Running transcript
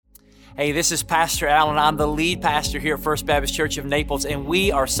Hey, this is Pastor Allen. I'm the lead pastor here at First Baptist Church of Naples, and we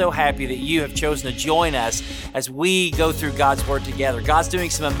are so happy that you have chosen to join us as we go through God's Word together. God's doing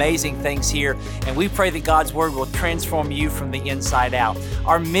some amazing things here, and we pray that God's Word will transform you from the inside out.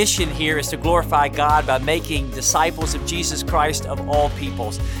 Our mission here is to glorify God by making disciples of Jesus Christ of all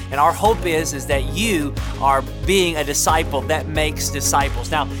peoples. And our hope is that you are being a disciple that makes disciples.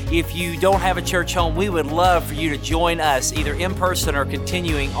 Now, if you don't have a church home, we would love for you to join us either in person or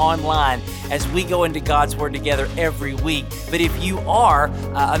continuing online as we go into God's Word together every week. But if you are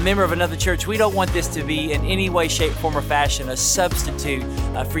a member of another church, we don't want this to be in any way, shape, form, or fashion a substitute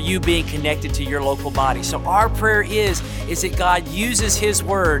for you being connected to your local body. So our prayer is that God uses His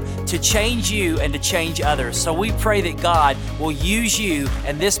Word to change you and to change others. So we pray that God will use you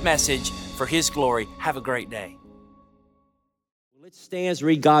and this message for His glory. Have a great day. Let's stand as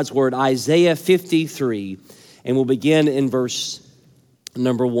read God's Word, Isaiah 53, and we'll begin in verse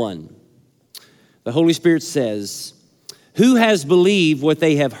number 1. The Holy Spirit says, "Who has believed what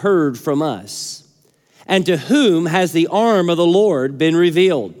they have heard from us? And to whom has the arm of the Lord been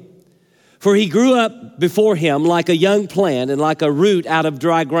revealed? For he grew up before him like a young plant and like a root out of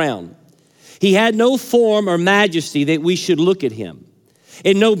dry ground. He had no form or majesty that we should look at him,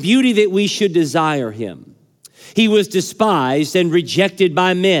 and no beauty that we should desire him. He was despised and rejected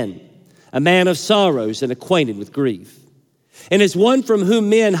by men, a man of sorrows and acquainted with grief. And as one from whom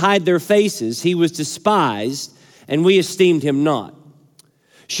men hide their faces, he was despised, and we esteemed him not.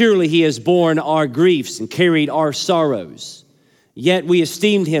 Surely he has borne our griefs and carried our sorrows. Yet we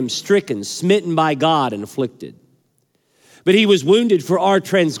esteemed him stricken, smitten by God, and afflicted. But he was wounded for our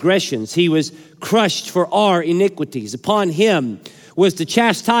transgressions. He was crushed for our iniquities. Upon him was the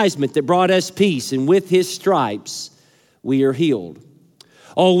chastisement that brought us peace, and with his stripes we are healed.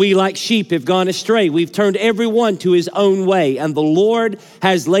 All we like sheep have gone astray. We've turned every one to his own way, and the Lord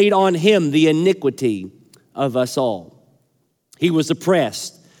has laid on him the iniquity of us all. He was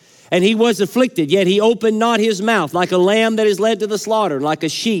oppressed, and he was afflicted, yet he opened not his mouth. Like a lamb that is led to the slaughter, like a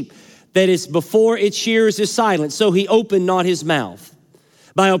sheep that is before its shearers is silent, so he opened not his mouth.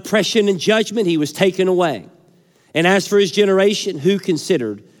 By oppression and judgment he was taken away. And as for his generation, who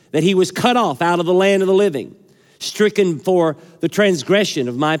considered that he was cut off out of the land of the living, stricken for the transgression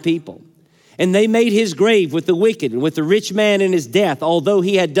of my people? And they made his grave with the wicked and with the rich man in his death, although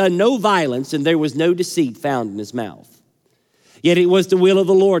he had done no violence and there was no deceit found in his mouth. Yet it was the will of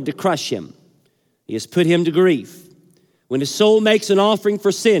the Lord to crush him. He has put him to grief. When his soul makes an offering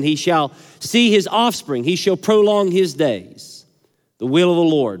for sin, he shall see his offspring. He shall prolong his days. The will of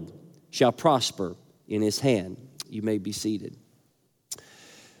the Lord shall prosper in his hand." You may be seated.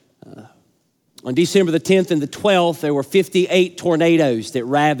 On December the 10th and the 12th, there were 58 tornadoes that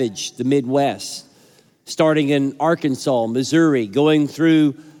ravaged the Midwest, starting in Arkansas, Missouri, going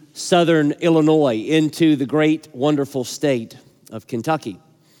through southern Illinois into the great, wonderful state of Kentucky.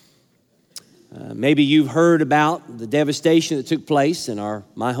 Maybe you've heard about the devastation that took place in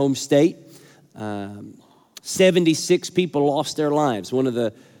my home state. 76 people lost their lives, one of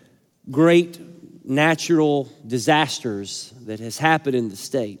the great natural disasters that has happened in the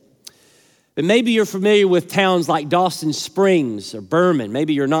state. But maybe you're familiar with towns like Dawson Springs or Berman.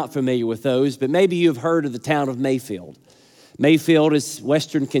 Maybe you're not familiar with those, but maybe you've heard of the town of Mayfield. Mayfield is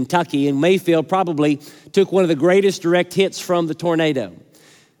western Kentucky, and Mayfield probably took one of the greatest direct hits from the tornado.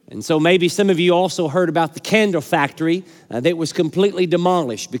 And so maybe some of you also heard about the candle factory that was completely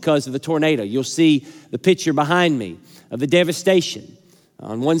demolished because of the tornado. You'll see the picture behind me of the devastation.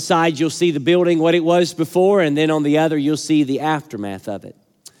 On one side, you'll see the building, what it was before, and then on the other, you'll see the aftermath of it.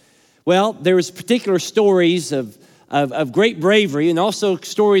 Well, there was particular stories of great bravery and also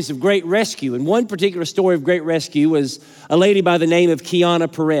stories of great rescue. And one particular story of great rescue was a lady by the name of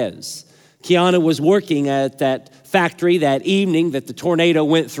Kiana Perez. Kiana was working at that factory that evening that the tornado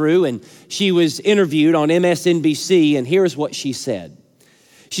went through, and she was interviewed on MSNBC, and here's what she said.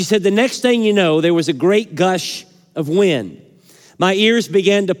 She said, "The next thing you know, there was a great gush of wind. My ears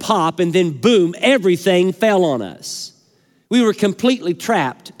began to pop, and then boom, everything fell on us. We were completely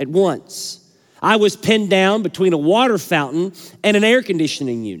trapped at once. I was pinned down between a water fountain and an air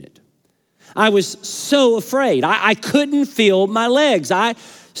conditioning unit. I was so afraid. I couldn't feel my legs. I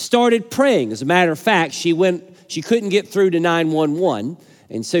started praying. As a matter of fact, she couldn't get through to 911,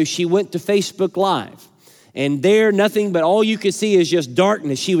 and so she went to Facebook Live. And there, nothing but all you could see is just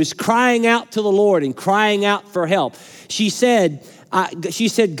darkness. She was crying out to the Lord and crying out for help. She said,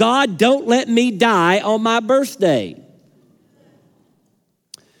 "God, don't let me die on my birthday."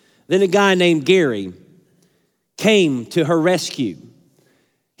 Then a guy named Gary came to her rescue.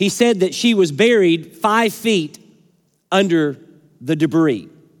 He said that she was buried 5 feet under the debris.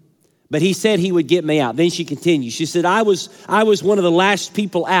 but he said he would get me out. Then she continued. She said, I was one of the last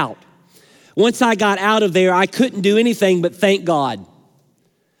people out. Once I got out of there, I couldn't do anything but thank God.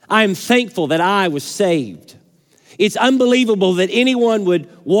 I am thankful that I was saved. It's unbelievable that anyone would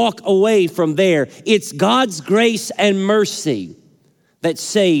walk away from there. It's God's grace and mercy that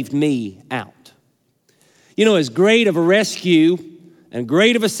saved me out. You know, as great of a rescue and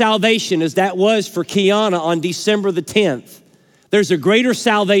great of a salvation as that was for Kiana on December the 10th, there's a greater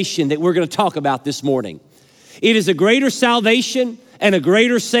salvation that we're going to talk about this morning. It is a greater salvation and a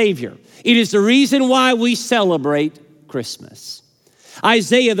greater Savior. It is the reason why we celebrate Christmas.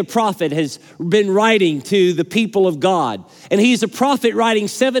 Isaiah the prophet has been writing to the people of God, and he's a prophet writing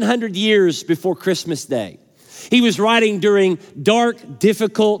 700 years before Christmas Day. He was writing during dark,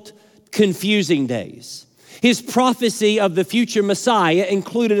 difficult, confusing days. His prophecy of the future Messiah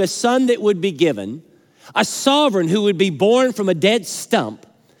included a son that would be given, a sovereign who would be born from a dead stump,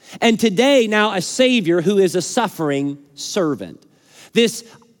 and today now a Savior who is a suffering servant. This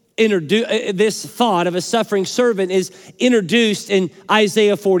thought of a suffering servant is introduced in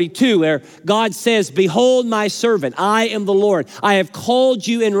Isaiah 42, where God says, behold my servant, I am the Lord. I have called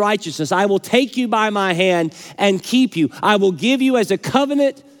you in righteousness. I will take you by my hand and keep you. I will give you as a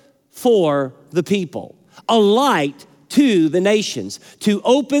covenant for the people, a light to the nations, to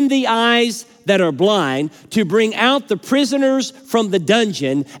open the eyes that are blind, to bring out the prisoners from the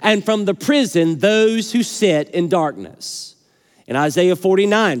dungeon, and from the prison those who sit in darkness. In Isaiah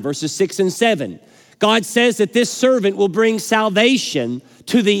 49, verses 6 and 7, God says that this servant will bring salvation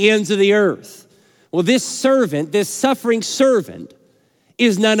to the ends of the earth. Well, this servant, this suffering servant,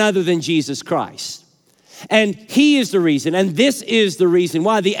 is none other than Jesus Christ. And he is the reason, and this is the reason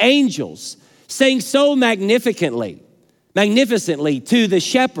why the angels sang so magnificently to the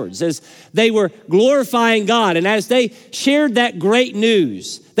shepherds as they were glorifying God. And as they shared that great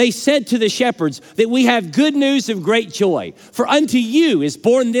news, they said to the shepherds that we have good news of great joy. For unto you is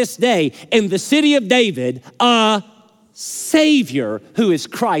born this day in the city of David a Savior who is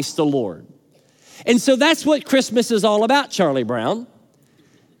Christ the Lord. And so that's what Christmas is all about, Charlie Brown.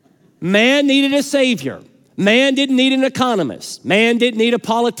 Man needed a Savior. Man didn't need an economist. Man didn't need a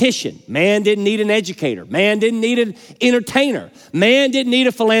politician. Man didn't need an educator. Man didn't need an entertainer. Man didn't need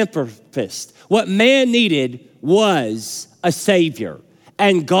a philanthropist. What man needed was a Savior.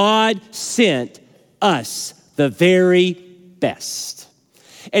 And God sent us the very best.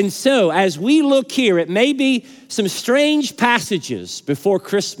 And so as we look here, it may be some strange passages before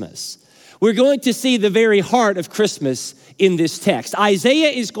Christmas. We're going to see the very heart of Christmas in this text. Isaiah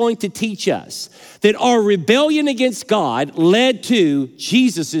is going to teach us that our rebellion against God led to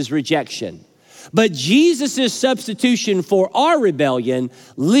Jesus' rejection. But Jesus' substitution for our rebellion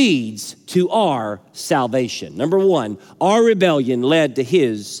leads to our salvation. Number one, our rebellion led to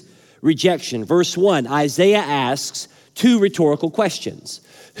his rejection. Verse 1, Isaiah asks two rhetorical questions.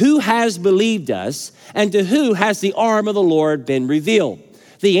 Who has believed us, and to who has the arm of the Lord been revealed?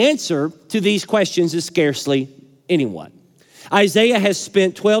 The answer to these questions is scarcely anyone. Isaiah has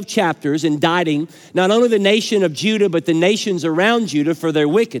spent 12 chapters indicting not only the nation of Judah, but the nations around Judah for their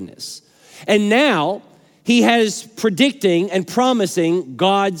wickedness. And now he has predicting and promising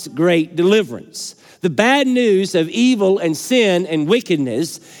God's great deliverance. The bad news of evil and sin and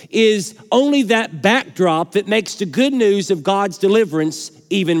wickedness is only that backdrop that makes the good news of God's deliverance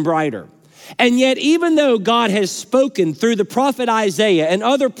even brighter. And yet, even though God has spoken through the prophet Isaiah and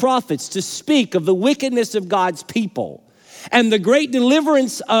other prophets to speak of the wickedness of God's people and the great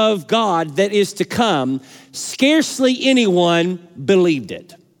deliverance of God that is to come, scarcely anyone believed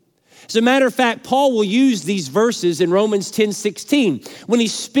it. As a matter of fact, Paul will use these verses in Romans 10:16 when he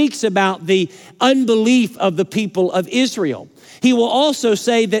speaks about the unbelief of the people of Israel. He will also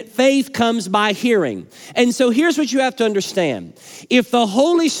say that faith comes by hearing. And so here's what you have to understand. If the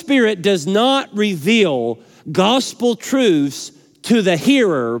Holy Spirit does not reveal gospel truths to the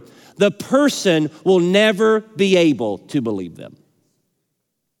hearer, the person will never be able to believe them.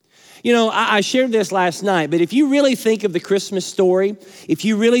 You know, I shared this last night, but if you really think of the Christmas story, if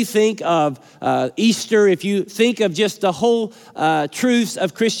you really think of Easter, if you think of just the whole truths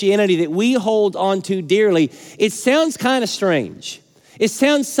of Christianity that we hold on to dearly, it sounds kind of strange. It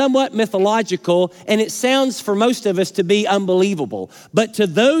sounds somewhat mythological, and it sounds for most of us to be unbelievable. But to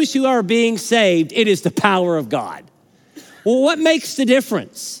those who are being saved, it is the power of God. Well, what makes the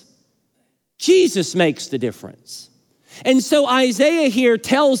difference? Jesus makes the difference. And so Isaiah here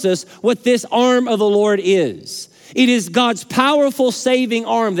tells us what this arm of the Lord is. It is God's powerful saving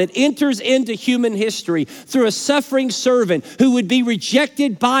arm that enters into human history through a suffering servant who would be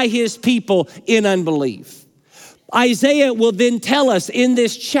rejected by his people in unbelief. Isaiah will then tell us in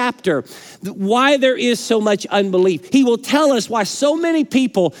this chapter why there is so much unbelief. He will tell us why so many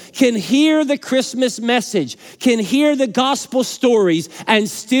people can hear the Christmas message, can hear the gospel stories, and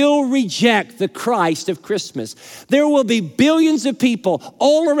still reject the Christ of Christmas. There will be billions of people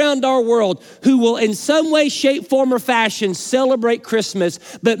all around our world who will in some way, shape, form, or fashion celebrate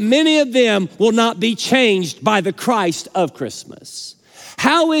Christmas, but many of them will not be changed by the Christ of Christmas.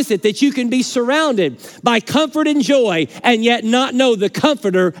 How is it that you can be surrounded by comfort and joy and yet not know the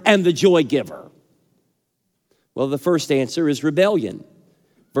comforter and the joy giver? Well, the first answer is rebellion.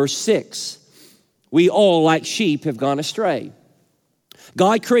 Verse 6, we all like sheep have gone astray.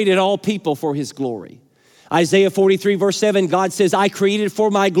 God created all people for his glory. Isaiah 43 verse 7, God says, I created for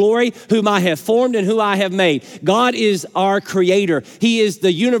my glory whom I have formed and who I have made. God is our creator. He is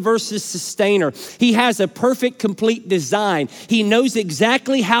the universe's sustainer. He has a perfect, complete design. He knows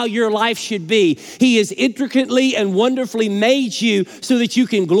exactly how your life should be. He has intricately and wonderfully made you so that you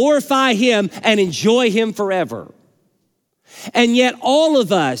can glorify him and enjoy him forever. And yet all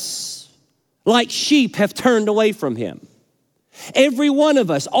of us, like sheep, have turned away from him. Every one of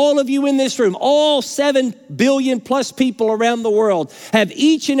us, all of you in this room, all 7 billion plus people around the world, have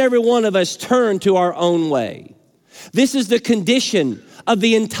each and every one of us turned to our own way. This is the condition of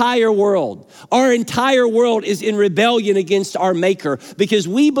the entire world. Our entire world is in rebellion against our Maker because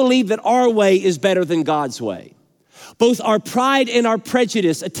we believe that our way is better than God's way. Both our pride and our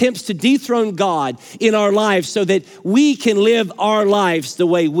prejudice attempts to dethrone God in our lives so that we can live our lives the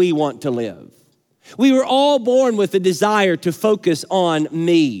way we want to live. We were all born with a desire to focus on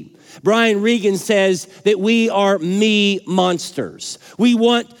me. Brian Regan says that we are me monsters. We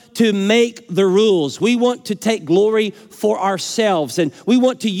want to make the rules. We want to take glory for ourselves, and we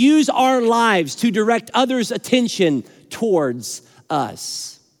want to use our lives to direct others' attention towards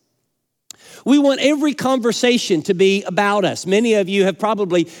us. We want every conversation to be about us. Many of you have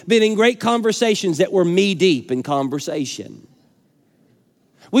probably been in great conversations that were me deep in conversation.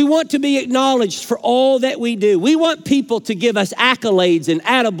 We want to be acknowledged for all that we do. We want people to give us accolades and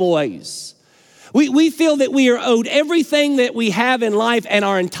attaboys. We feel that we are owed everything that we have in life and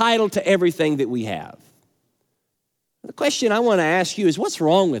are entitled to everything that we have. The question I want to ask you is, what's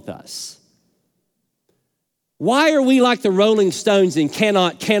wrong with us? Why are we like the Rolling Stones and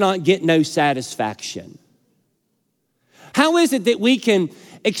cannot get no satisfaction? How is it that we can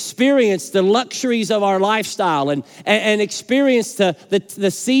experience the luxuries of our lifestyle and experience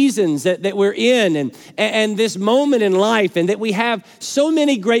the seasons that we're in and this moment in life, and that we have so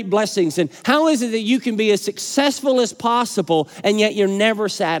many great blessings? And how is it that you can be as successful as possible and yet you're never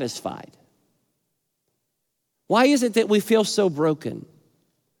satisfied? Why is it that we feel so broken?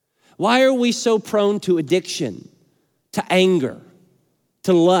 Why are we so prone to addiction, to anger,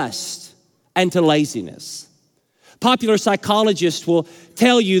 to lust, and to laziness? Popular psychologists will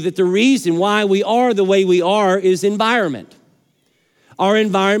tell you that the reason why we are the way we are is environment. Our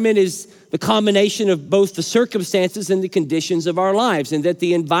environment is the combination of both the circumstances and the conditions of our lives, and that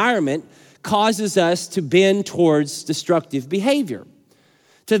the environment causes us to bend towards destructive behavior.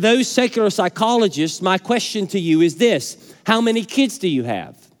 To those secular psychologists, my question to you is this: how many kids do you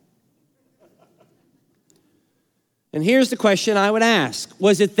have? And here's the question I would ask: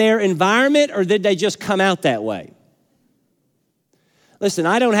 was it their environment, or did they just come out that way? Listen,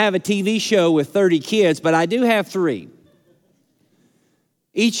 I don't have a TV show with 30 kids, but I do have 3.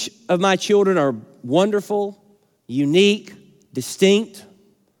 Each of my children are wonderful, unique, distinct.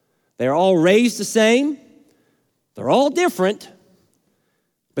 They're all raised the same. They're all different,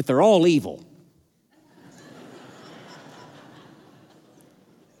 but they're all evil.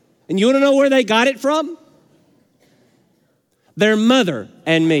 And you want to know where they got it from? Their mother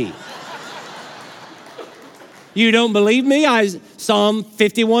and me. You don't believe me? Psalm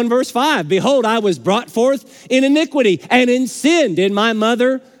 51 verse 5. Behold, I was brought forth in iniquity, and in sin did my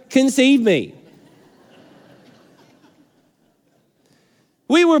mother conceive me.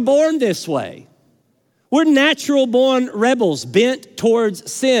 We were born this way. We're natural born rebels bent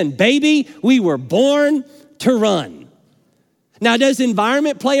towards sin. Baby, we were born to run. Now, does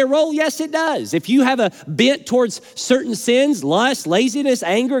environment play a role? Yes, it does. If you have a bent towards certain sins, lust, laziness,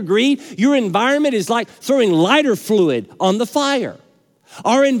 anger, greed, your environment is like throwing lighter fluid on the fire.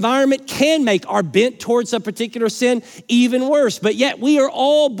 Our environment can make our bent towards a particular sin even worse, but yet we are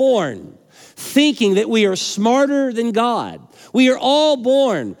all born thinking that we are smarter than God. We are all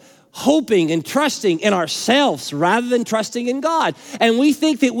born hoping and trusting in ourselves rather than trusting in God. And we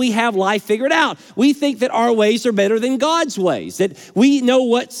think that we have life figured out. We think that our ways are better than God's ways, that we know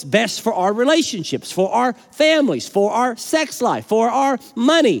what's best for our relationships, for our families, for our sex life, for our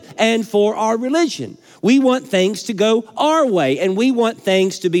money, and for our religion. We want things to go our way, and we want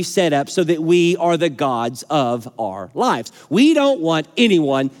things to be set up so that we are the gods of our lives. We don't want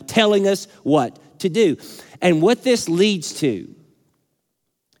anyone telling us what to do. And what this leads to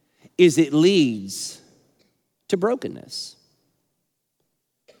is it leads to brokenness.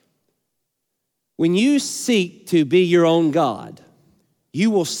 When you seek to be your own God, you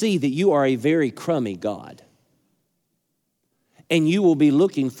will see that you are a very crummy God. And you will be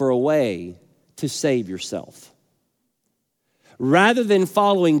looking for a way to save yourself. Rather than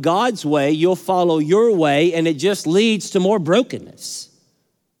following God's way, you'll follow your way, and it just leads to more brokenness.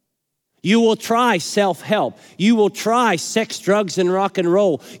 You will try self-help. You will try sex, drugs, and rock and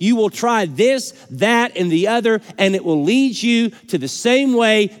roll. You will try this, that, and the other, and it will lead you to the same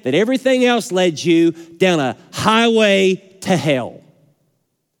way that everything else led you, down a highway to hell.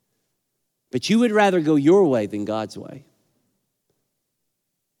 But you would rather go your way than God's way.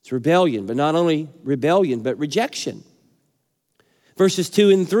 It's rebellion, but not only rebellion, but rejection. Verses 2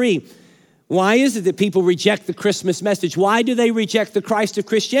 and 3. Why is it that people reject the Christmas message? Why do they reject the Christ of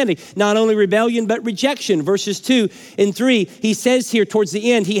Christianity? Not only rebellion, but rejection. Verses 2 and 3, he says here towards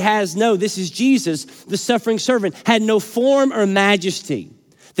the end, this is Jesus, the suffering servant, had no form or majesty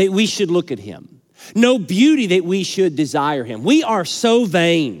that we should look at him. No beauty that we should desire him. We are so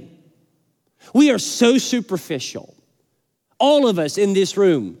vain. We are so superficial. All of us in this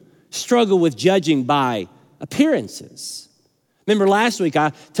room struggle with judging by appearances. Remember last week I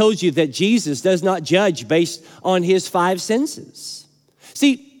told you that Jesus does not judge based on his five senses.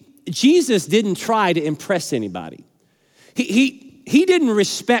 See, Jesus didn't try to impress anybody. He didn't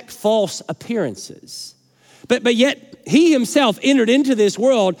respect false appearances. But yet he himself entered into this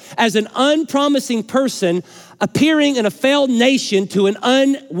world as an unpromising person appearing in a failed nation to an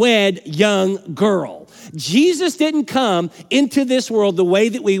unwed young girl. Jesus didn't come into this world the way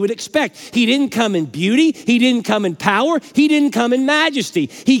that we would expect. He didn't come in beauty. He didn't come in power. He didn't come in majesty.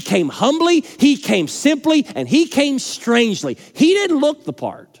 He came humbly. He came simply, and he came strangely. He didn't look the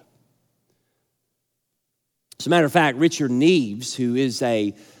part. As a matter of fact, Richard Neves, who is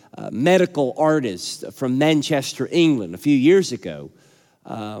a medical artist from Manchester, England, a few years ago,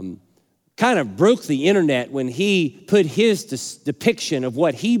 kind of broke the internet when he put his depiction of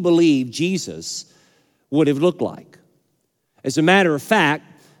what he believed Jesus would have looked like. As a matter of fact,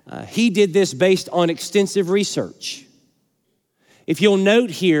 he did this based on extensive research. If you'll note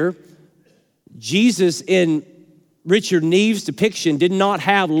here, Jesus in Richard Neves' depiction did not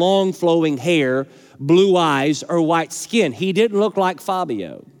have long flowing hair, blue eyes, or white skin. He didn't look like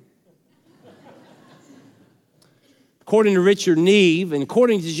Fabio. According to Richard Neves, and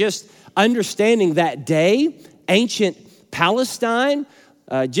according to just understanding that day, ancient Palestine,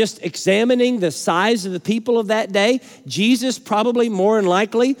 just examining the size of the people of that day, Jesus probably more than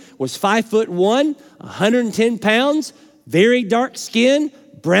likely was 5'1", 110 pounds, very dark skin,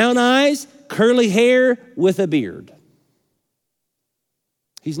 brown eyes, curly hair with a beard.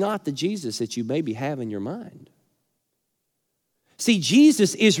 He's not the Jesus that you maybe have in your mind. See,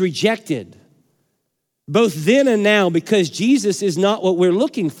 Jesus is rejected both then and now because Jesus is not what we're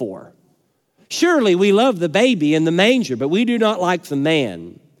looking for. Surely we love the baby in the manger, but we do not like the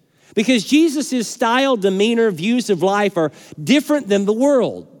man. Because Jesus' style, demeanor, views of life are different than the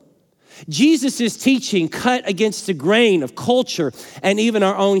world. Jesus' teaching cut against the grain of culture and even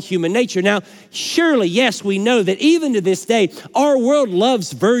our own human nature. Now, surely, yes, we know that even to this day, our world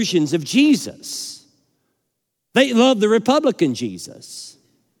loves versions of Jesus. They love the Republican Jesus,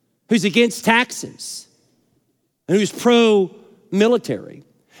 who's against taxes and who's pro-military.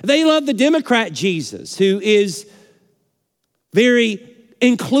 They love the Democrat Jesus, who is very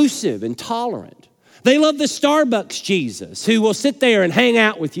inclusive and tolerant. They love the Starbucks Jesus, who will sit there and hang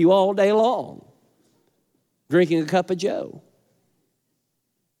out with you all day long, drinking a cup of Joe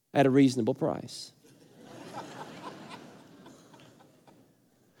at a reasonable price.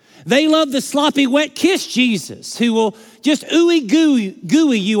 They love the sloppy wet kiss Jesus, who will just ooey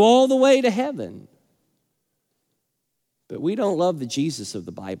gooey you all the way to heaven. But we don't love the Jesus of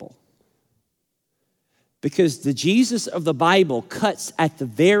the Bible. Because the Jesus of the Bible cuts at the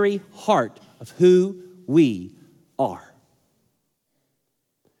very heart of who we are.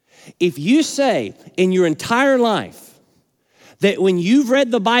 If you say in your entire life that when you've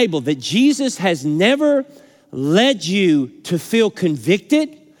read the Bible that Jesus has never led you to feel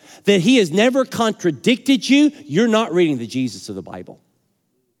convicted, that he has never contradicted you, you're not reading the Jesus of the Bible.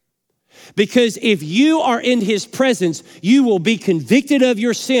 Because if you are in his presence, you will be convicted of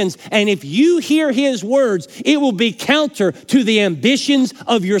your sins. And if you hear his words, it will be counter to the ambitions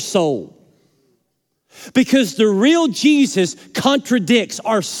of your soul. Because the real Jesus contradicts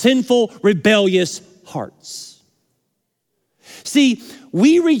our sinful, rebellious hearts. See,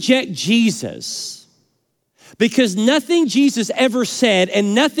 we reject Jesus because nothing Jesus ever said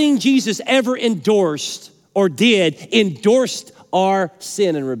and nothing Jesus ever endorsed or did endorsed our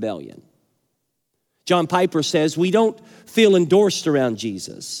sin and rebellion. John Piper says, we don't feel endorsed around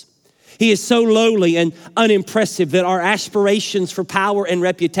Jesus. He is so lowly and unimpressive that our aspirations for power and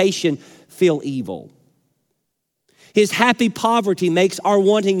reputation feel evil. His happy poverty makes our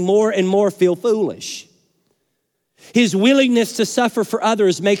wanting more and more feel foolish. His willingness to suffer for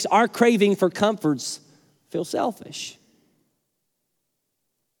others makes our craving for comforts feel selfish.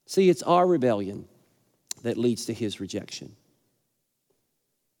 See, it's our rebellion that leads to his rejection.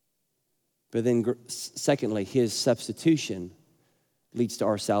 But then secondly, his substitution leads to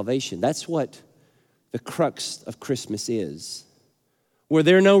our salvation. That's what the crux of Christmas is. Were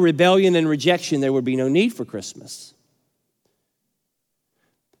there no rebellion and rejection, there would be no need for Christmas.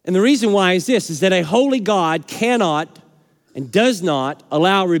 And the reason why is this, is that a holy God cannot and does not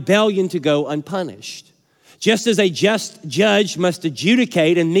allow rebellion to go unpunished. Just as a just judge must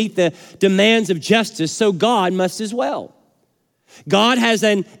adjudicate and meet the demands of justice, so God must as well. God has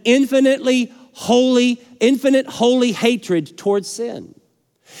an infinite holy hatred towards sin.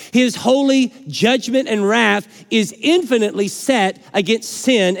 His holy judgment and wrath is infinitely set against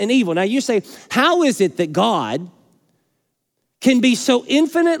sin and evil. Now you say, how is it that God can be so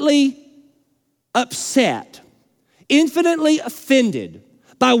infinitely upset, infinitely offended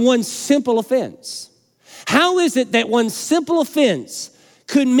by one simple offense? How is it that one simple offense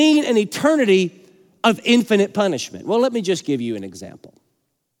could mean an eternity of infinite punishment? Well, let me just give you an example.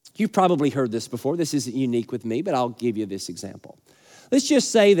 You've probably heard this before. This isn't unique with me, but I'll give you this example. Let's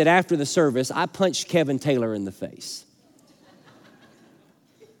just say that after the service, I punched Kevin Taylor in the face.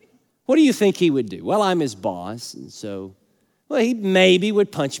 What do you think he would do? Well, I'm his boss, and so, he maybe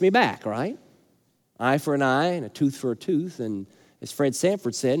would punch me back, right? Eye for an eye and a tooth for a tooth, and as Fred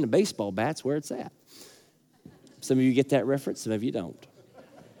Sanford said, in a baseball bat's where it's at. Some of you get that reference, some of you don't.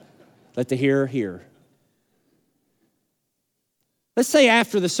 Let the hearer hear. Let's say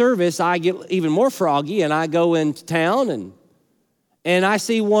after the service, I get even more froggy and I go into town and I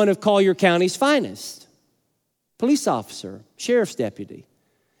see one of Collier County's finest, police officer, sheriff's deputy.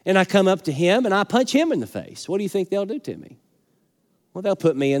 And I come up to him and I punch him in the face. What do you think they'll do to me? Well, they'll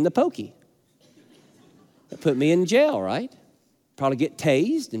put me in the pokey. They'll put me in jail, right? Probably get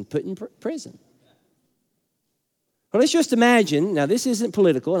tased and put in prison. Well, let's just imagine, now this isn't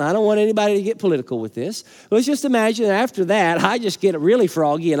political, and I don't want anybody to get political with this, but let's just imagine that after that, I just get really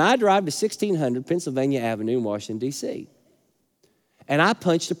froggy, and I drive to 1600 Pennsylvania Avenue in Washington, D.C., and I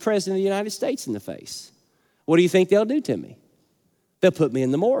punch the President of the United States in the face. What do you think they'll do to me? They'll put me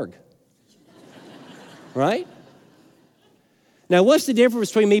in the morgue, right? Now, what's the difference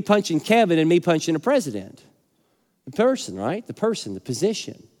between me punching Kevin and me punching a president? The person, right? The person, the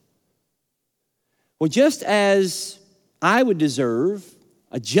position. Well, just as I would deserve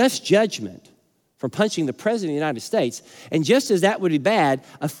a just judgment for punching the President of the United States, and just as that would be bad,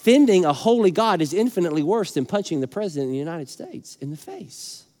 offending a holy God is infinitely worse than punching the President of the United States in the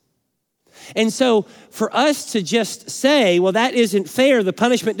face. And so for us to just say, well, that isn't fair, the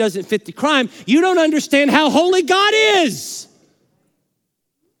punishment doesn't fit the crime, you don't understand how holy God is.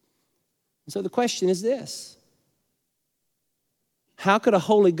 And so the question is this: how could a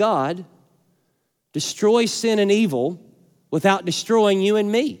holy God destroy sin and evil without destroying you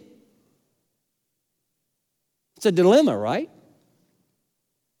and me? It's a dilemma, right?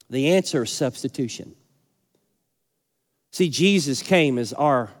 The answer is substitution. See, Jesus came as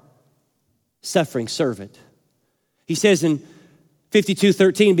our suffering servant. He says in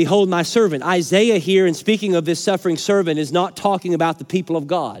 52:13, behold my servant. Isaiah here, in speaking of this suffering servant, is not talking about the people of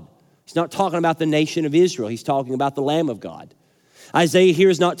God. He's not talking about the nation of Israel. He's talking about the Lamb of God. Isaiah here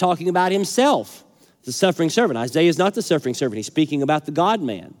is not talking about himself, the suffering servant. Isaiah is not the suffering servant. He's speaking about the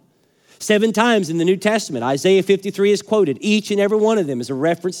God-man. 7 times in the New Testament, Isaiah 53 is quoted. Each and every one of them is a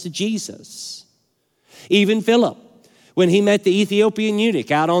reference to Jesus. Even Philip, when he met the Ethiopian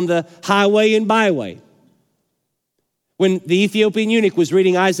eunuch out on the highway and byway, when the Ethiopian eunuch was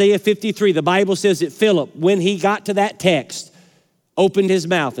reading Isaiah 53, the Bible says that Philip, when he got to that text, opened his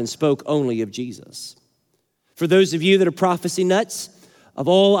mouth and spoke only of Jesus. For those of you that are prophecy nuts, of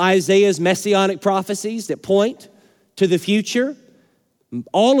all Isaiah's messianic prophecies that point to the future,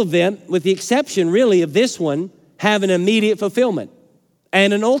 all of them, with the exception really of this one, have an immediate fulfillment.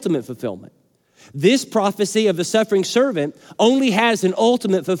 and an ultimate fulfillment. This prophecy of the suffering servant only has an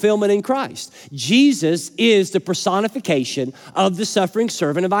ultimate fulfillment in Christ. Jesus is the personification of the suffering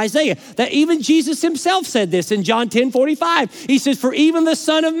servant of Isaiah. That even Jesus himself said this in John 10:45. He says, for even the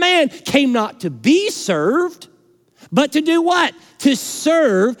Son of Man came not to be served, but to do what? To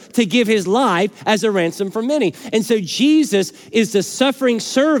serve, to give his life as a ransom for many. And so Jesus is the suffering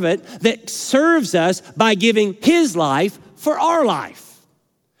servant that serves us by giving his life for our life.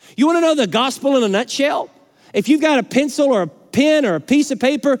 You want to know the gospel in a nutshell? If you've got a pencil or a pen or a piece of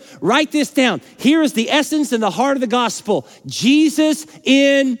paper, write this down. Here is the essence and the heart of the gospel. Jesus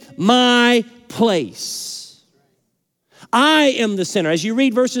in my place. I am the sinner. As you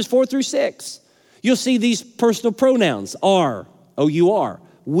read verses 4-6, you'll see these personal pronouns, our, O-U-R,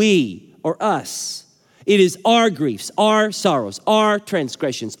 we, or us. It is our griefs, our sorrows, our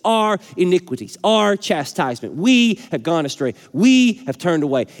transgressions, our iniquities, our chastisement. We have gone astray. We have turned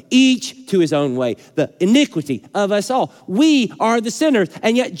away, each to his own way. The iniquity of us all. We are the sinners,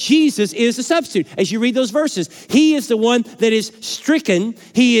 and yet Jesus is the substitute. As you read those verses, he is the one that is stricken.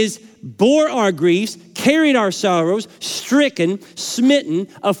 He is bore our griefs, carried our sorrows, stricken, smitten,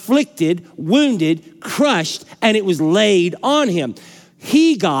 afflicted, wounded, crushed, and it was laid on him.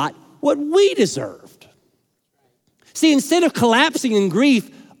 He got what we deserved. See, instead of collapsing in grief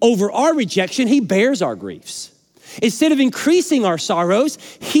over our rejection, he bears our griefs. Instead of increasing our sorrows,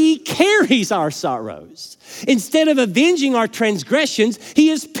 he carries our sorrows. Instead of avenging our transgressions, he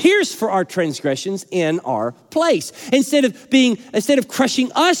is pierced for our transgressions in our place. Instead of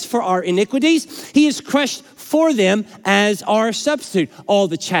crushing us for our iniquities, he is crushed for them as our substitute. All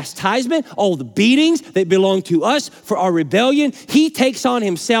the chastisement, all the beatings that belong to us for our rebellion, he takes on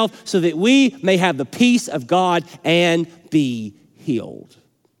himself so that we may have the peace of God and be healed.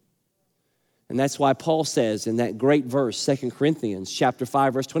 And that's why Paul says in that great verse, 2 Corinthians chapter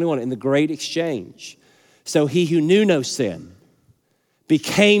 5, verse 21, in the great exchange, so he who knew no sin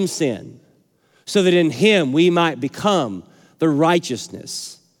became sin, so that in him we might become the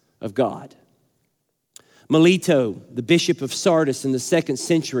righteousness of God. Melito, the bishop of Sardis in the 2nd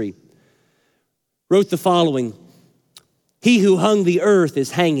century, wrote the following: he who hung the earth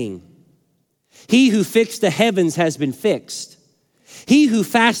is hanging. He who fixed the heavens has been fixed. He who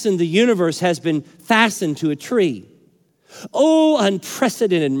fastened the universe has been fastened to a tree. Oh,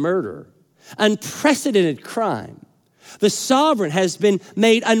 unprecedented murder, unprecedented crime. The sovereign has been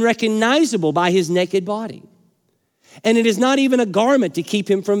made unrecognizable by his naked body. And it is not even a garment to keep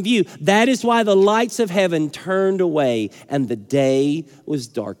him from view. That is why the lights of heaven turned away and the day was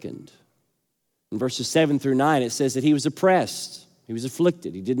darkened. In verses 7-9, it says that he was oppressed. He was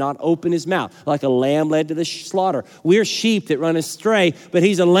afflicted. He did not open his mouth, like a lamb led to the slaughter. We're sheep that run astray, but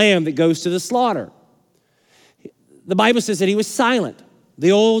he's a lamb that goes to the slaughter. The Bible says that he was silent.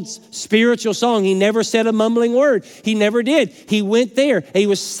 The old spiritual song, he never said a mumbling word. He never did. He went there. He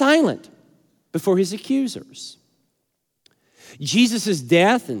was silent before his accusers. Jesus'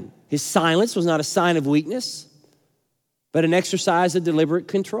 death and his silence was not a sign of weakness, but an exercise of deliberate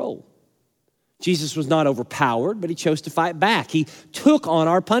control. Jesus was not overpowered, but he chose to fight back. He took on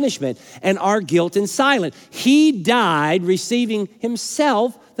our punishment and our guilt in silence. He died receiving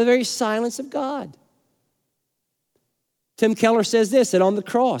himself the very silence of God. Tim Keller says this, that on the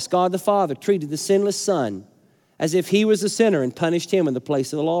cross, God the Father treated the sinless Son as if he was a sinner and punished him in the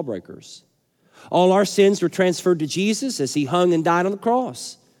place of the lawbreakers. All our sins were transferred to Jesus as he hung and died on the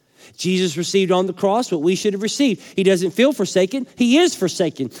cross. Jesus received on the cross what we should have received. He doesn't feel forsaken. He is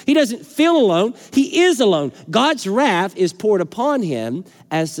forsaken. He doesn't feel alone. He is alone. God's wrath is poured upon him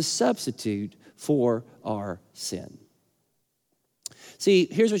as the substitute for our sin. See,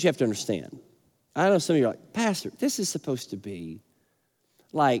 here's what you have to understand. I know some of you are like, Pastor, this is supposed to be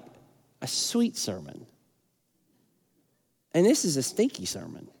like a sweet sermon. And this is a stinky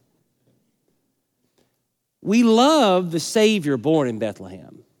sermon. We love the Savior born in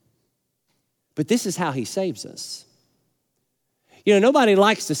Bethlehem. But this is how he saves us. You know, nobody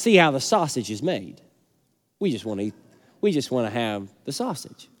likes to see how the sausage is made. We just want to eat. We just want to have the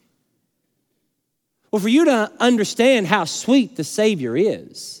sausage. Well, for you to understand how sweet the Savior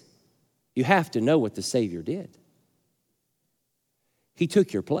is, you have to know what the Savior did. He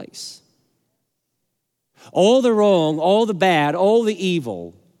took your place. All the wrong, all the bad, all the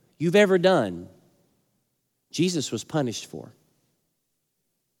evil you've ever done, Jesus was punished for.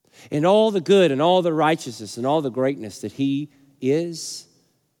 And all the good and all the righteousness and all the greatness that he is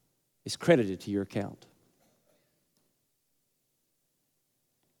credited to your account.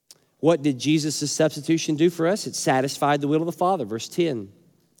 What did Jesus' substitution do for us? It satisfied the will of the Father. Verse 10.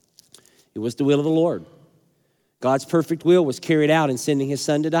 It was the will of the Lord. God's perfect will was carried out in sending his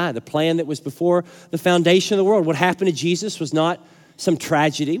son to die. The plan that was before the foundation of the world. What happened to Jesus was not some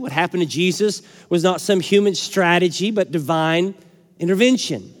tragedy. What happened to Jesus was not some human strategy, but divine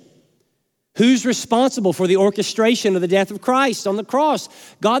intervention. Who's responsible for the orchestration of the death of Christ on the cross?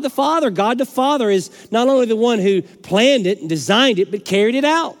 God the Father. God the Father is not only the one who planned it and designed it, but carried it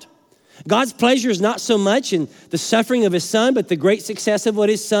out. God's pleasure is not so much in the suffering of his son, but the great success of what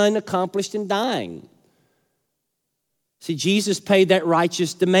his son accomplished in dying. See, Jesus paid that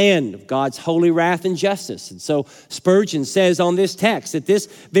righteous demand of God's holy wrath and justice. And so Spurgeon says on this text that this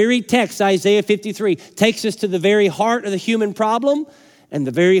very text, Isaiah 53, takes us to the very heart of the human problem and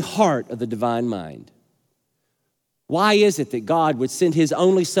the very heart of the divine mind. Why is it that God would send his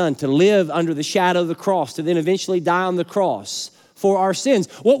only son to live under the shadow of the cross, to then eventually die on the cross for our sins?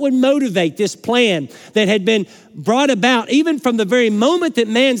 What would motivate this plan that had been brought about even from the very moment that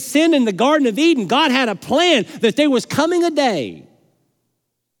man sinned in the Garden of Eden? God had a plan that there was coming a day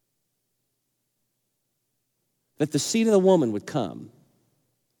that the seed of the woman would come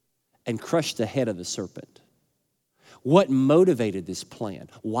and crush the head of the serpent. What motivated this plan?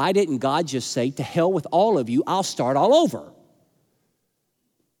 Why didn't God just say, to hell with all of you, I'll start all over?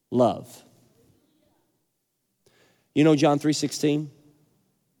 Love. You know John 3:16?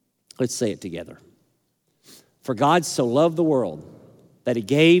 Let's say it together. For God so loved the world that he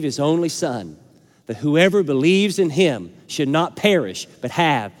gave his only son, that whoever believes in him should not perish, but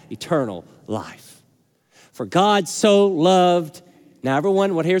have eternal life. For God so loved. Now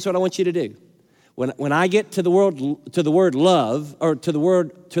everyone, here's what I want you to do. When I get to the word love, or to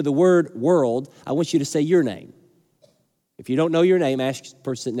the word world, I want you to say your name. If you don't know your name, ask the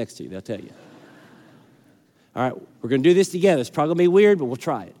person sitting next to you, they'll tell you. All right, we're going to do this together. It's probably going to be weird, but we'll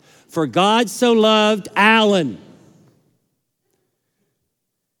try it. For God so loved Alan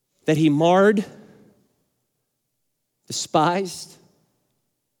that he marred, despised,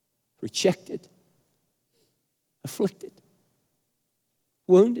 rejected, afflicted,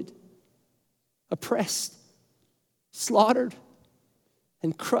 wounded, oppressed, slaughtered,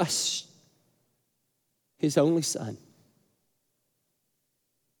 and crushed his only son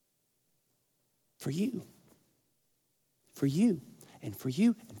for you. For you, and for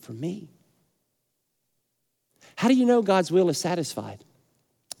you, and for me. How do you know God's will is satisfied?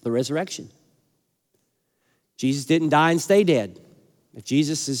 The resurrection. Jesus didn't die and stay dead. If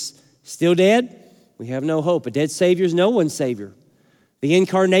Jesus is still dead, we have no hope. A dead Savior is no one's Savior. The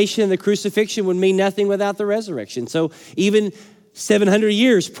incarnation and the crucifixion would mean nothing without the resurrection. So even 700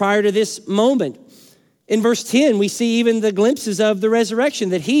 years prior to this moment, in verse 10, we see even the glimpses of the resurrection,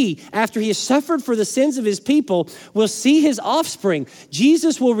 that he, after he has suffered for the sins of his people, will see his offspring.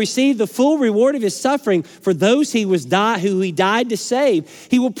 Jesus will receive the full reward of his suffering for those who he died to save.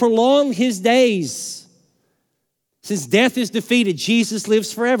 He will prolong his days. Since death is defeated, Jesus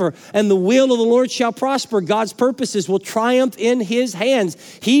lives forever, and the will of the Lord shall prosper. God's purposes will triumph in his hands.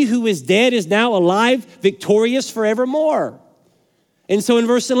 He who is dead is now alive, victorious forevermore. And so in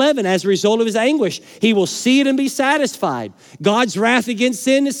verse 11, as a result of his anguish, he will see it and be satisfied. God's wrath against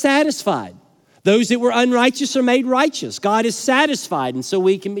sin is satisfied. Those that were unrighteous are made righteous. God is satisfied, and so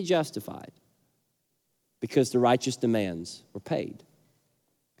we can be justified because the righteous demands were paid.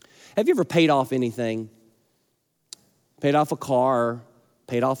 Have you ever paid off anything? Paid off a car,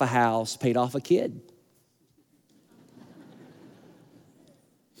 paid off a house, paid off a kid?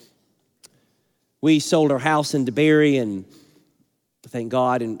 We sold our house in DeBerry, and thank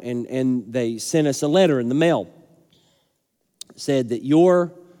God, and they sent us a letter in the mail. It said that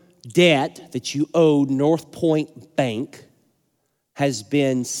your debt that you owed North Point Bank has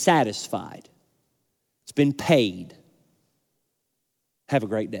been satisfied. It's been paid. Have a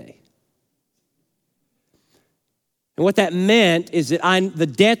great day. And what that meant is that the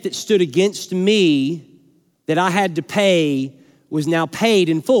debt that stood against me that I had to pay was now paid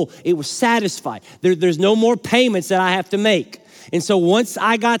in full. It was satisfied. There's no more payments that I have to make. And so once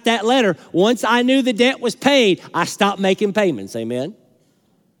I got that letter, once I knew the debt was paid, I stopped making payments. Amen?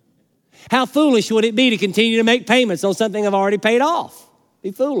 How foolish would it be to continue to make payments on something I've already paid off?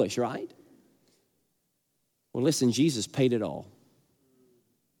 Be foolish, right? Well, listen, Jesus paid it all.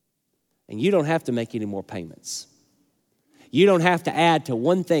 And you don't have to make any more payments. You don't have to add to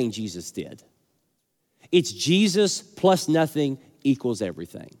one thing Jesus did. It's Jesus plus nothing equals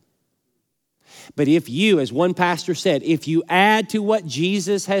everything. But if you, as one pastor said, if you add to what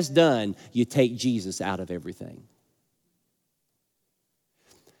Jesus has done, you take Jesus out of everything.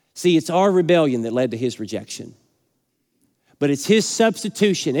 See, it's our rebellion that led to his rejection. But it's his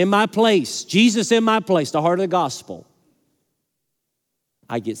substitution in my place, Jesus in my place, the heart of the gospel.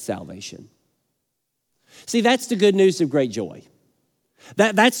 I get salvation. See, that's the good news of great joy.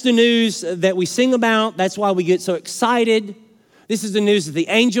 That's the news that we sing about. That's why we get so excited. This is the news that the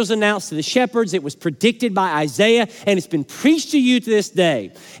angels announced to the shepherds. It was predicted by Isaiah, and it's been preached to you to this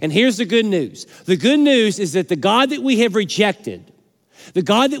day. And here's the good news. The good news is that the God that we have rejected, the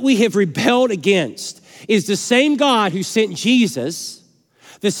God that we have rebelled against, is the same God who sent Jesus,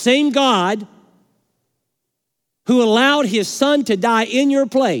 the same God who allowed his son to die in your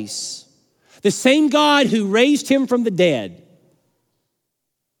place, the same God who raised him from the dead,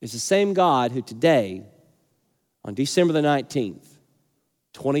 is the same God who today, on December the 19th,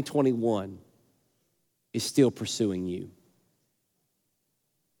 2021, is still pursuing you.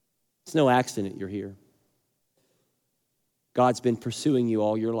 It's no accident you're here. God's been pursuing you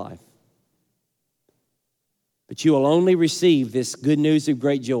all your life. But you will only receive this good news of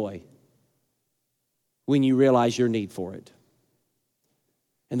great joy when you realize your need for it.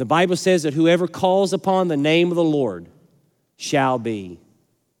 And the Bible says that whoever calls upon the name of the Lord shall be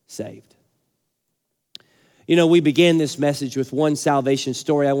saved. You know, we began this message with one salvation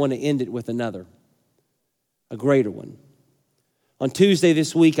story. I want to end it with another, a greater one. On Tuesday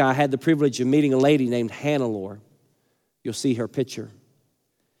this week, I had the privilege of meeting a lady named Hannah. You'll see her picture.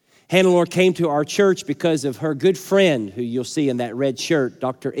 Hannah came to our church because of her good friend, who you'll see in that red shirt,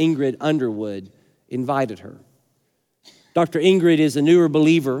 Dr. Ingrid Underwood, invited her. Dr. Ingrid is a newer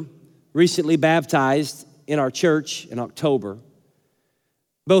believer, recently baptized in our church in October.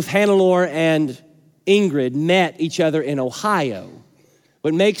 Both Hannah and Ingrid met each other in Ohio.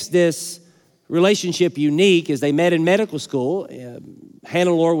 What makes this relationship unique is they met in medical school.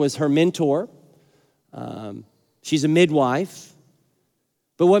 Hannah was her mentor. She's a midwife.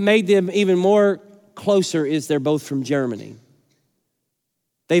 But what made them even more closer is they're both from Germany.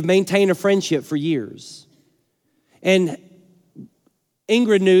 They've maintained a friendship for years. And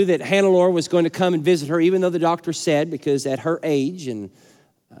Ingrid knew that Hannah was going to come and visit her, even though the doctor said, because at her age, and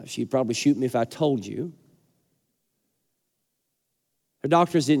she'd probably shoot me if I told you, her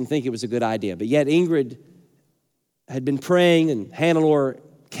doctors didn't think it was a good idea. But yet Ingrid had been praying, and Hannah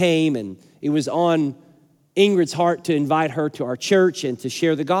came, and it was on Ingrid's heart to invite her to our church and to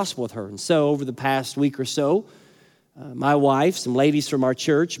share the gospel with her. And so over the past week or so, my wife, some ladies from our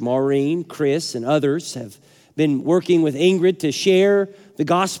church, Maureen, Chris, and others have been working with Ingrid to share the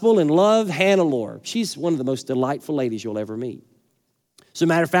gospel and love Hannah. She's one of the most delightful ladies you'll ever meet. As a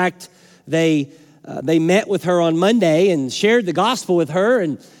matter of fact, they met with her on Monday and shared the gospel with her,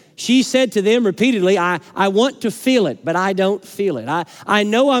 and she said to them repeatedly, I want to feel it, but I don't feel it. I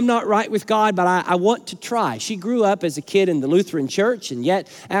know I'm not right with God, but I want to try. She grew up as a kid in the Lutheran church, and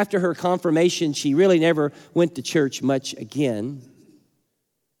yet after her confirmation, she really never went to church much again.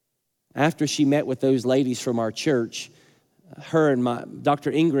 After she met with those ladies from our church, her and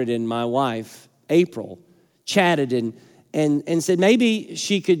Dr. Ingrid and my wife, April, chatted and said maybe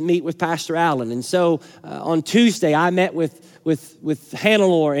she could meet with Pastor Allen. And so on Tuesday, I met with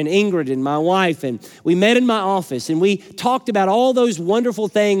Hannah and Ingrid and my wife, and we met in my office, and we talked about all those wonderful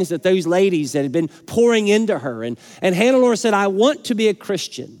things that those ladies that had been pouring into her. And Hannah said, I want to be a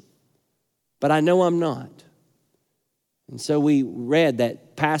Christian, but I know I'm not. And so we read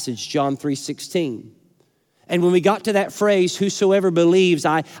that passage, John 3:16. And when we got to that phrase, whosoever believes,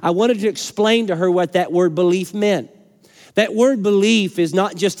 I wanted to explain to her what that word belief meant. That word belief is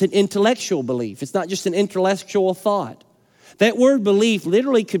not just an intellectual belief. It's not just an intellectual thought. That word belief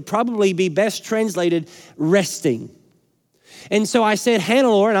literally could probably be best translated resting. And so I said,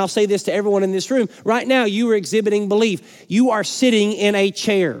 Hannah, and I'll say this to everyone in this room, right now you are exhibiting belief. You are sitting in a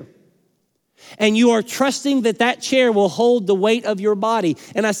chair. And you are trusting that that chair will hold the weight of your body.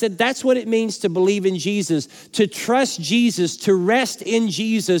 And I said, that's what it means to believe in Jesus, to trust Jesus, to rest in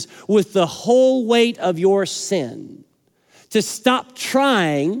Jesus with the whole weight of your sin, to stop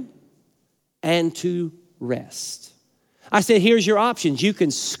trying and to rest. I said, here's your options. You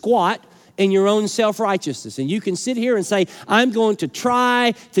can squat in your own self-righteousness. And you can sit here and say, I'm going to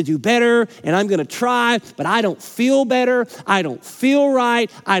try to do better, and I'm going to try, but I don't feel better. I don't feel right.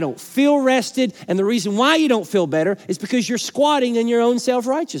 I don't feel rested. And the reason why you don't feel better is because you're squatting in your own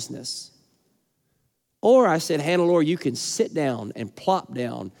self-righteousness. Or I said, Hannah, you can sit down and plop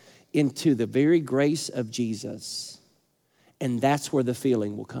down into the very grace of Jesus. And that's where the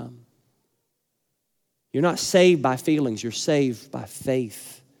feeling will come. You're not saved by feelings. You're saved by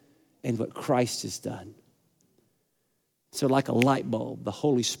faith and what Christ has done. So like a light bulb, the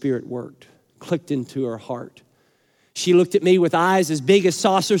Holy Spirit worked, clicked into her heart. She looked at me with eyes as big as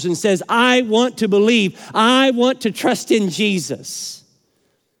saucers and says, I want to believe. I want to trust in Jesus.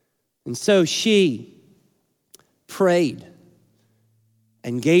 And so she prayed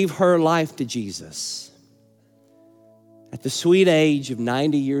and gave her life to Jesus. at the sweet age of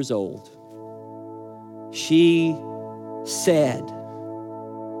 90 years old, she said,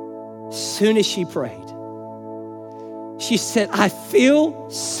 as soon as she prayed, she said, I feel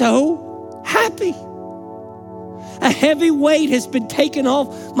so happy. A heavy weight has been taken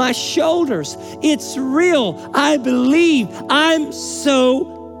off my shoulders. It's real. I believe. I'm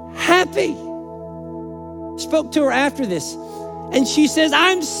so happy. Spoke to her after this, and she says,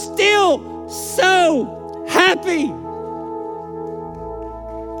 I'm still so happy.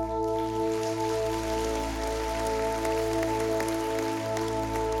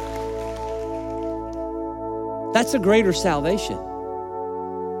 That's a greater salvation,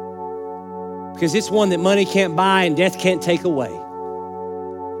 because it's one that money can't buy and death can't take away.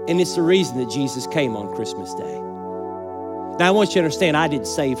 And it's the reason that Jesus came on Christmas Day. Now, I want you to understand, I didn't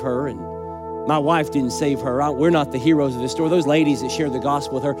save her, and my wife didn't save her. We're not the heroes of this story. Those ladies that shared the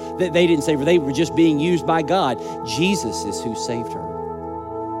gospel with her, they didn't save her. They were just being used by God. Jesus is who saved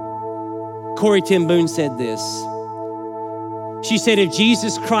her. Corrie ten Boom said this. She said, if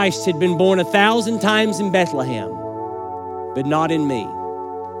Jesus Christ had been born 1,000 times in Bethlehem, but not in me,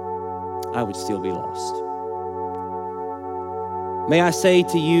 I would still be lost. May I say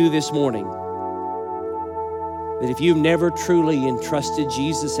to you this morning that if you've never truly entrusted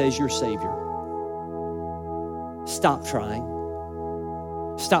Jesus as your Savior, stop trying.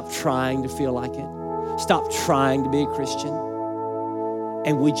 Stop trying to feel like it. Stop trying to be a Christian.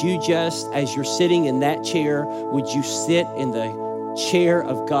 And would you just, as you're sitting in that chair, would you sit in the chair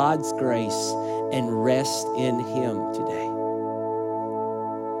of God's grace and rest in Him today?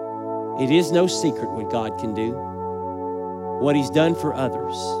 It is no secret what God can do. What He's done for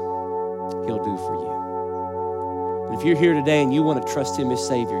others, He'll do for you. And if you're here today and you want to trust Him as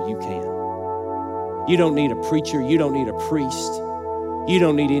Savior, you can. You don't need a preacher. You don't need a priest. You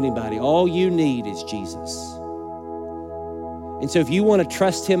don't need anybody. All you need is Jesus. And so if you want to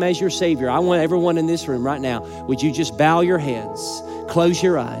trust Him as your Savior, I want everyone in this room right now, would you just bow your heads, close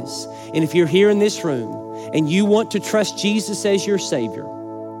your eyes. And if you're here in this room and you want to trust Jesus as your Savior,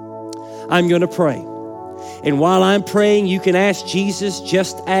 I'm going to pray. And while I'm praying, you can ask Jesus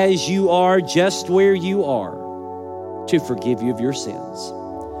just as you are, just where you are, to forgive you of your sins.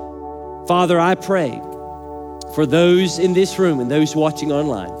 Father, I pray for those in this room and those watching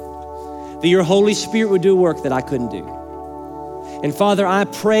online, that your Holy Spirit would do a work that I couldn't do. And Father, I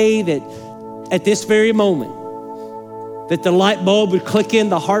pray that at this very moment, that the light bulb would click in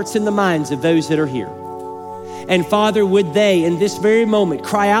the hearts and the minds of those that are here. And Father, would they in this very moment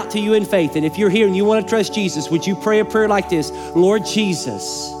cry out to you in faith? And if you're here and you want to trust Jesus, would you pray a prayer like this? Lord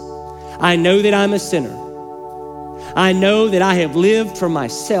Jesus, I know that I'm a sinner. I know that I have lived for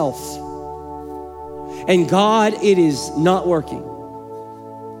myself. And God, it is not working.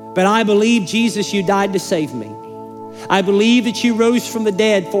 But I believe, Jesus, you died to save me. I believe that you rose from the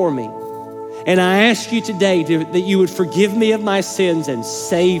dead for me. And I ask you today that you would forgive me of my sins and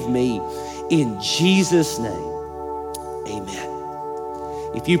save me in Jesus' name.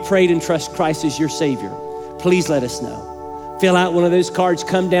 Amen. If you prayed and trust Christ as your Savior, please let us know. Fill out one of those cards,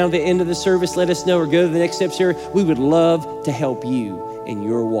 come down to the end of the service, let us know, or go to the next steps here. We would love to help you in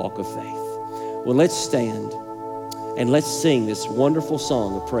your walk of faith. Well, let's stand and let's sing this wonderful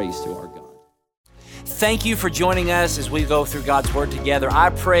song of praise to our God. Thank you for joining us as we go through God's Word together. I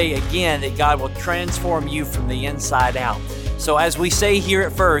pray again that God will transform you from the inside out. So as we say here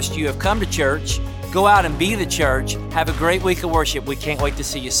at First, you have come to church. Go out and be the church. Have a great week of worship. We can't wait to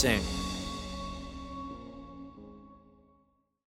see you soon.